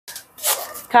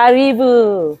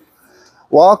Karibu.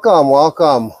 Welcome,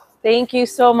 welcome. Thank you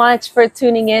so much for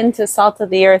tuning in to Salt of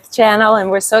the Earth channel.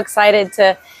 And we're so excited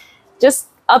to just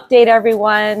update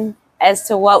everyone as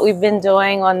to what we've been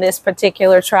doing on this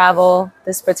particular travel,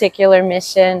 this particular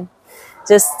mission.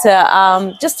 Just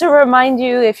to remind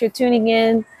you, if you're tuning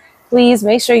in, please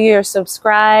make sure you're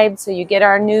subscribed so you get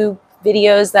our new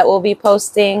videos that we'll be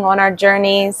posting on our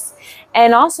journeys.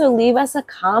 And also leave us a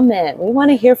comment. We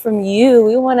want to hear from you.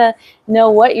 We want to know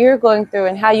what you're going through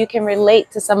and how you can relate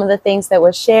to some of the things that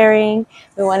we're sharing.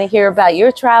 We want to hear about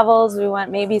your travels. We want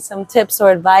maybe some tips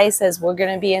or advice as we're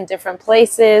going to be in different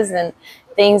places and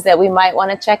things that we might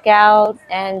want to check out.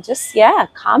 And just, yeah,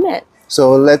 comment.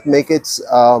 So let's make it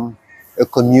a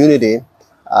community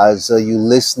as you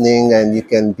listening, and you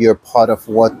can be a part of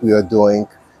what we are doing.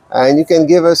 And you can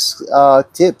give us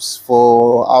tips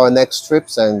for our next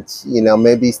trips, and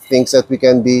maybe things that we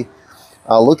can be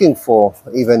looking for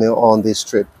even on this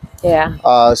trip. Yeah.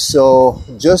 So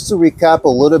just to recap a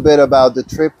little bit about the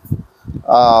trip,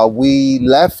 we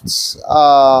left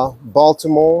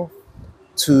Baltimore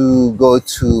to go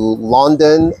to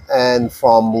London, and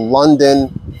from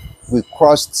London we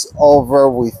crossed over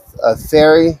with a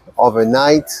ferry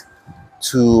overnight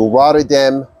to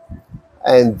Rotterdam,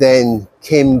 and then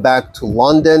came back to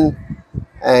London,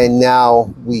 and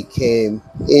now we came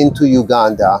into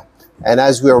Uganda. And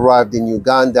as we arrived in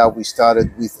Uganda, we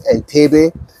started with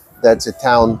Entebbe, that's a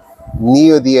town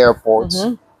near the airport,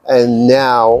 and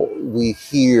now we're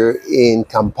here in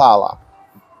Kampala.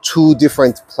 Two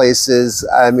different places.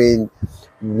 I mean,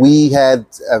 we had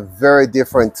a very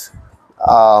different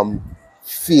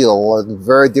feel, a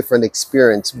very different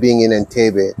experience being in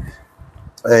Entebbe.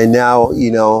 And now,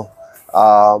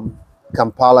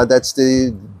 Kampala, that's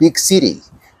the big city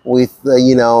with,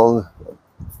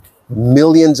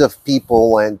 millions of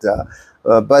people. And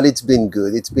but it's been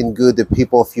good. It's been good. The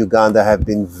people of Uganda have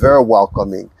been very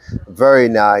welcoming, very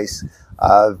nice,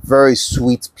 very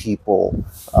sweet people.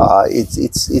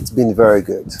 It's been very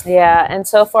good. Yeah, and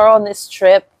so far on this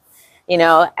trip,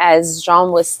 as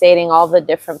Jean was stating, all the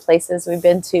different places we've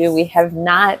been to, we have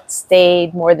not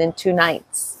stayed more than 2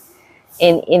 nights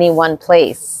in any one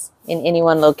place, in any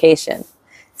one location.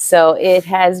 So it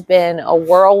has been a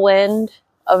whirlwind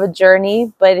of a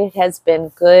journey, but it has been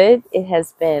good. It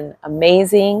has been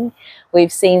amazing.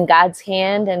 We've seen God's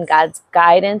hand and God's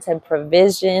guidance and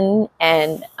provision,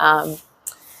 and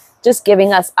just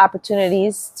giving us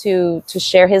opportunities to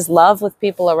share his love with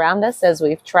people around us as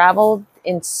we've traveled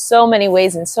in so many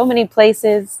ways, in so many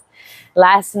places.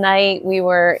 Last night we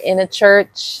were in a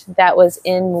church that was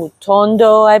in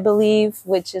Mutondo, I believe,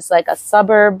 which is like a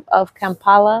suburb of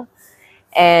Kampala.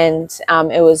 And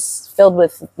it was filled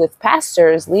with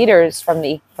pastors, leaders from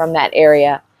that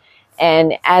area.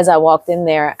 And as I walked in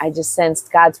there, I just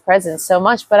sensed God's presence so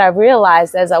much. But I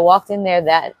realized as I walked in there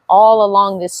that all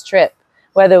along this trip,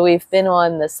 whether we've been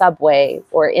on the subway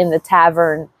or in the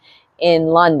tavern in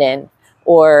London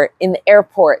or in the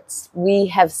airports, we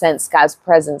have sensed God's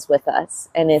presence with us.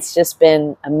 And it's just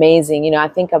been amazing. I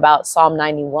think about Psalm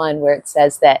 91, where it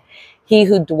says that he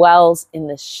who dwells in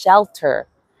the shelter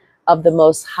of the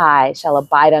Most High shall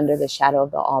abide under the shadow of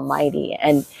the Almighty.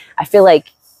 And I feel like,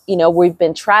 we've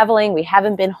been traveling. We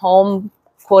haven't been home,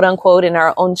 quote unquote, in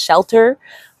our own shelter,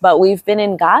 but we've been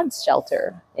in God's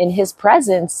shelter. In his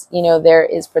presence, there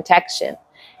is protection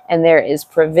and there is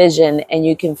provision, and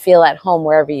you can feel at home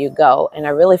wherever you go. And I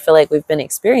really feel like we've been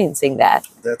experiencing that.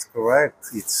 That's correct.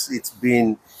 It's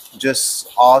been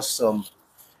just awesome,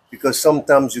 because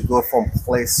sometimes you go from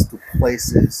place to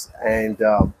places, and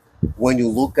when you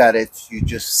look at it, you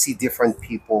just see different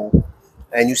people,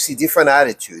 and you see different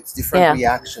attitudes, different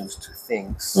reactions to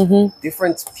things,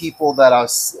 different people that are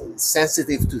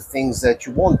sensitive to things that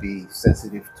you won't be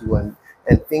sensitive to,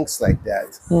 and things like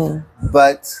that.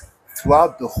 But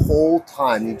throughout the whole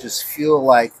time, you just feel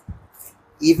like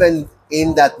even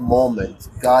in that moment,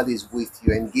 God is with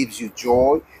you and gives you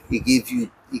joy. He gives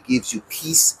you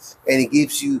peace, and he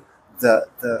gives you the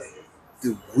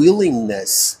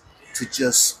willingness to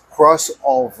just cross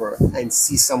over and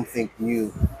see something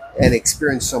new and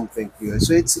experience something new.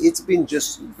 So it's been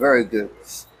just very good.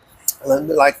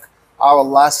 Like our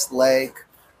last leg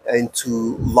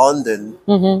into London,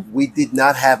 we did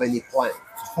not have any plan.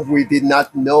 We did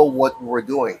not know what we were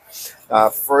doing.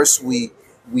 First, we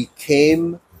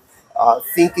came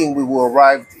thinking we will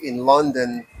arrive in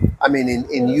London,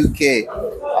 in UK,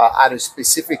 at a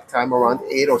specific time around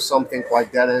 8 or something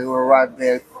like that, and we arrived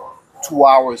there 2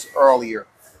 hours earlier.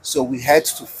 So we had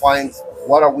to find,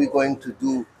 what are we going to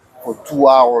do for 2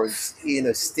 hours in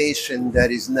a station that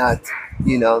is not,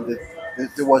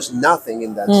 there was nothing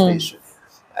in that station.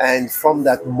 And from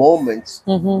that moment,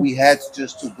 we had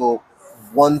just to go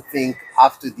one thing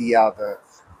after the other,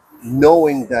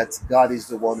 knowing that God is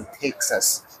the one who takes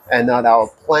us and not our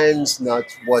plans, not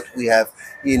what we have,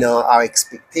 our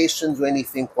expectations or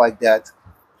anything like that.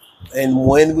 And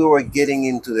when we were getting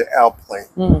into the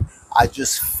airplane, I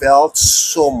just felt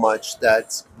so much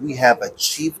that we have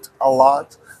achieved a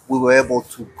lot. We were able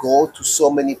to go to so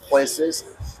many places,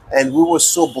 and we were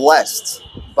so blessed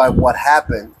by what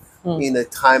happened in a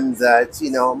time that,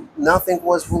 nothing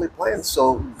was really planned.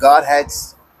 So God had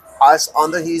us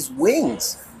under his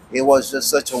wings. It was just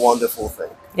such a wonderful thing.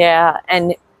 Yeah.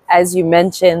 And as you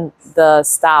mentioned, the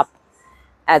stop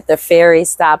at the ferry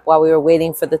stop while we were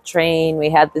waiting for the train, we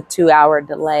had the 2-hour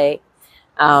delay.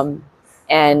 And,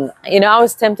 I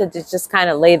was tempted to just kind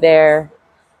of lay there.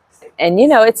 And,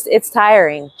 it's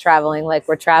tiring traveling like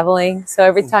we're traveling. So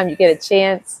every time you get a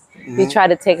chance, you try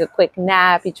to take a quick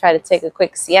nap, you try to take a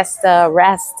quick siesta,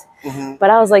 rest. But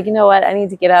I was like, you know what? I need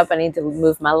to get up. I need to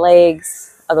move my legs.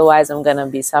 Otherwise, I'm going to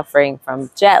be suffering from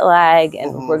jet lag,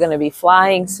 and we're going to be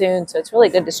flying soon. So it's really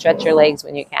good to stretch your legs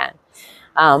when you can.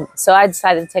 So I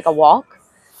decided to take a walk.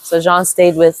 So Jean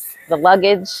stayed with the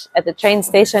luggage at the train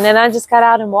station, and I just got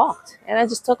out and walked. And I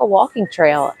just took a walking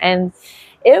trail. And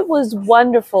it was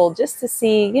wonderful just to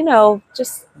see,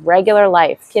 just regular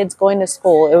life, kids going to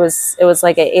school. It was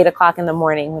like at 8 o'clock in the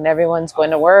morning when everyone's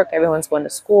going to work, everyone's going to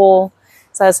school.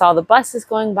 So I saw the buses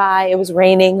going by. It was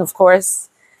raining, of course.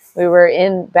 We were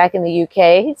back in the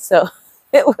UK, so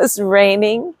it was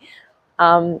raining.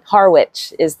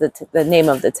 Harwich is the name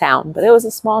of the town, but it was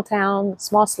a small town,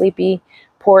 small, sleepy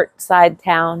port side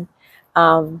town.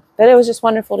 But it was just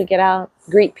wonderful to get out,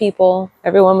 greet people.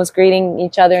 Everyone was greeting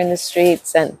each other in the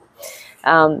streets, and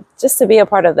just to be a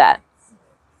part of that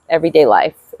everyday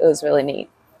life. It was really neat.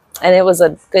 And it was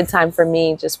a good time for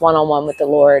me, just one-on-one with the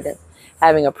Lord and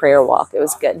having a prayer walk. It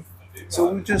was good.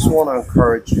 So we just want to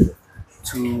encourage you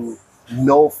to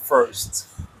know first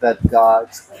that God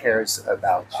cares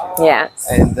about you. Yes.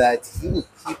 And that he will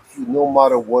keep you no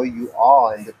matter where you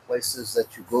are and the places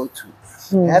that you go to.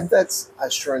 Have that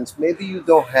assurance. Maybe you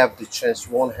don't have the chance,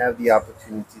 you won't have the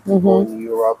opportunity to go in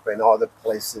Europe and other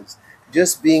places.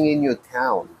 Just being in your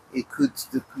town, you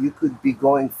could be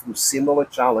going through similar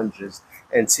challenges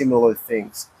and similar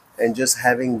things. And just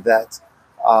having that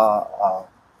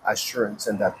assurance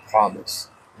and that promise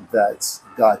that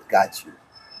God got you.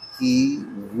 He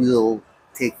will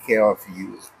take care of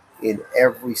you in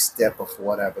every step of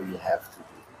whatever you have to do.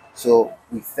 So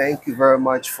we thank you very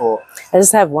much for... I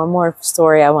just have one more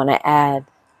story I want to add.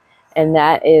 And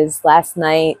that is last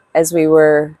night as we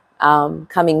were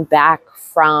coming back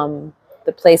from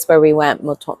the place where we went,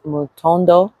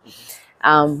 Mutondo,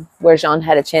 where Jean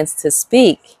had a chance to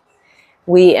speak.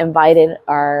 We invited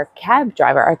our cab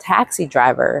driver, our taxi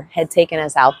driver had taken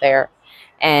us out there.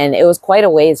 And it was quite a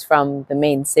ways from the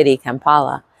main city,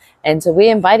 Kampala. And so we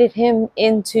invited him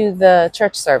into the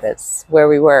church service where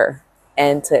we were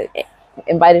and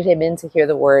invited him in to hear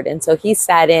the word. And so he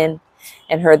sat in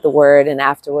and heard the word. And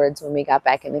afterwards, when we got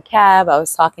back in the cab, I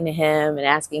was talking to him and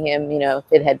asking him, if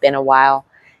it had been a while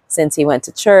since he went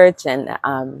to church. And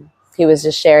he was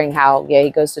just sharing how,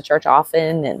 he goes to church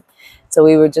often. And so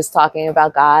we were just talking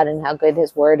about God and how good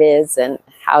his word is and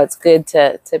how it's good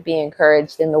to be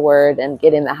encouraged in the word and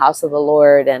get in the house of the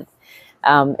Lord. And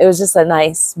it was just a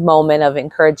nice moment of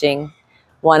encouraging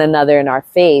one another in our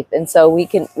faith. And so we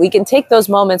can take those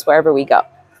moments wherever we go,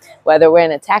 whether we're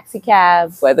in a taxi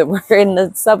cab, whether we're in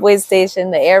the subway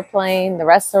station, the airplane, the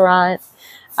restaurant.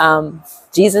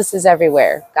 Jesus is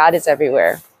everywhere. God is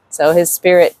everywhere. So his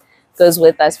spirit goes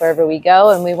with us wherever we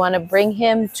go. And we want to bring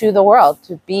him to the world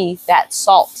to be that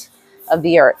salt of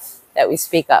the earth that we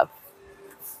speak of.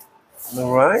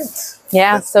 All right.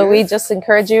 Yeah. That's so good. we just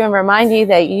encourage you and remind you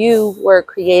that you were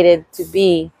created to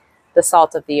be the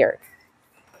salt of the earth.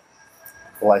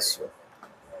 Bless you.